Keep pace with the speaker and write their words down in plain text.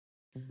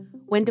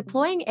When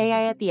deploying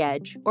AI at the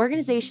edge,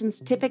 organizations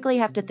typically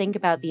have to think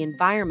about the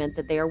environment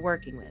that they are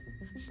working with.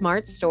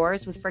 Smart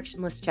stores with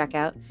frictionless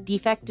checkout,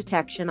 defect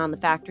detection on the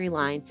factory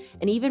line,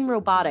 and even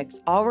robotics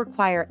all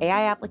require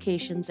AI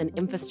applications and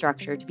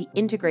infrastructure to be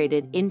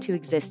integrated into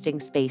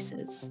existing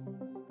spaces.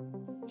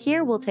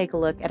 Here we'll take a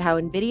look at how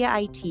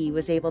NVIDIA IT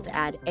was able to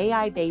add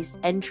AI-based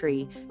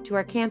entry to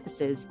our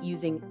campuses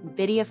using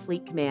NVIDIA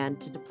Fleet Command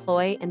to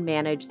deploy and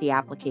manage the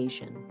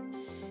application.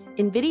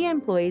 NVIDIA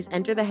employees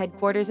enter the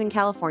headquarters in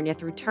California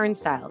through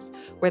turnstiles,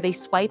 where they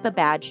swipe a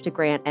badge to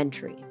grant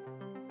entry.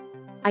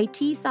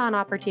 IT saw an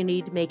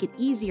opportunity to make it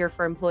easier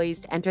for employees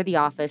to enter the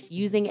office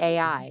using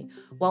AI,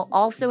 while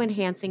also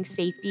enhancing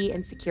safety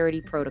and security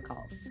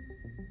protocols.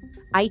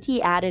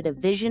 IT added a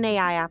Vision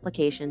AI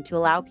application to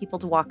allow people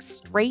to walk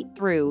straight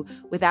through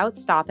without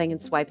stopping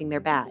and swiping their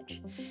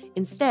badge.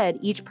 Instead,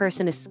 each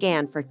person is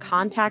scanned for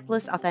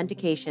contactless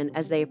authentication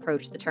as they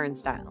approach the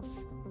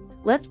turnstiles.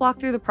 Let's walk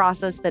through the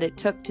process that it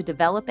took to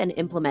develop and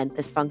implement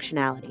this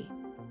functionality.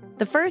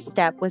 The first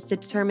step was to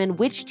determine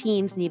which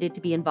teams needed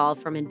to be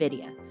involved from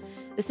NVIDIA.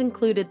 This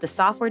included the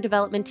software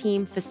development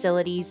team,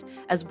 facilities,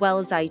 as well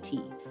as IT.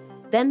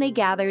 Then they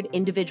gathered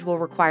individual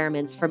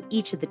requirements from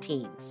each of the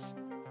teams.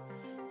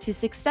 To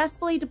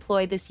successfully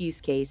deploy this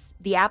use case,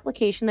 the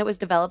application that was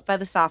developed by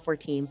the software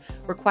team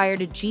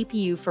required a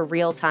GPU for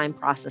real-time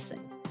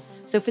processing.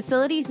 So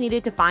facilities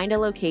needed to find a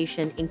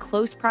location in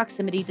close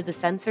proximity to the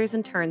sensors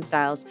and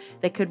turnstiles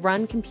that could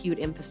run compute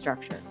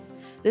infrastructure.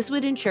 This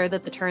would ensure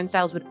that the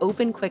turnstiles would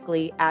open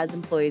quickly as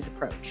employees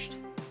approached.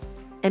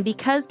 And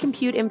because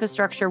compute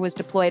infrastructure was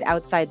deployed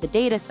outside the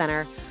data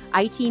center,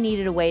 IT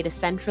needed a way to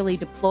centrally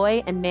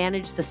deploy and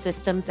manage the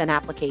systems and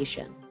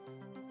application.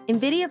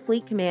 NVIDIA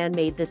Fleet Command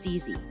made this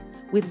easy.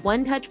 With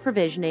one-touch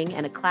provisioning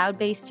and a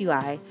cloud-based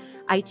UI,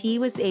 IT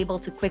was able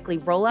to quickly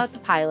roll out the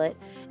pilot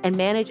and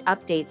manage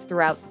updates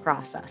throughout the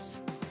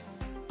process.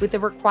 With the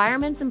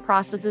requirements and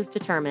processes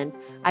determined,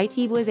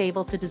 IT was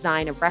able to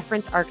design a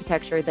reference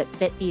architecture that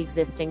fit the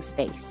existing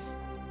space.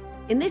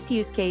 In this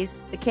use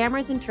case, the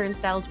cameras and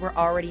turnstiles were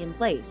already in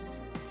place.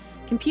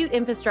 Compute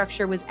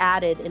infrastructure was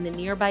added in a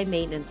nearby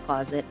maintenance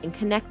closet and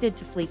connected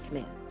to Fleet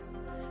Command.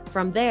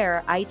 From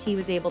there, IT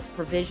was able to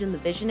provision the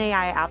Vision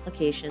AI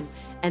application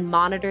and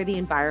monitor the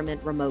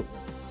environment remotely.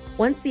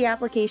 Once the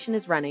application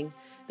is running,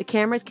 the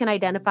cameras can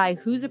identify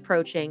who's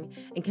approaching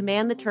and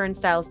command the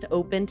turnstiles to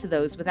open to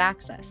those with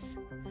access.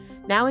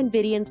 Now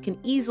NVIDIAns can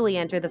easily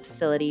enter the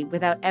facility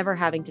without ever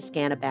having to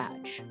scan a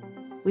badge.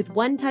 With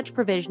one-touch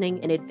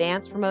provisioning and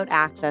advanced remote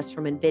access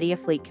from NVIDIA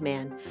Fleet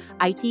Command,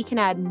 IT can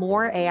add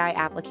more AI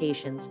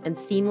applications and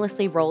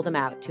seamlessly roll them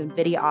out to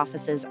NVIDIA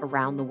offices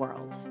around the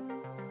world.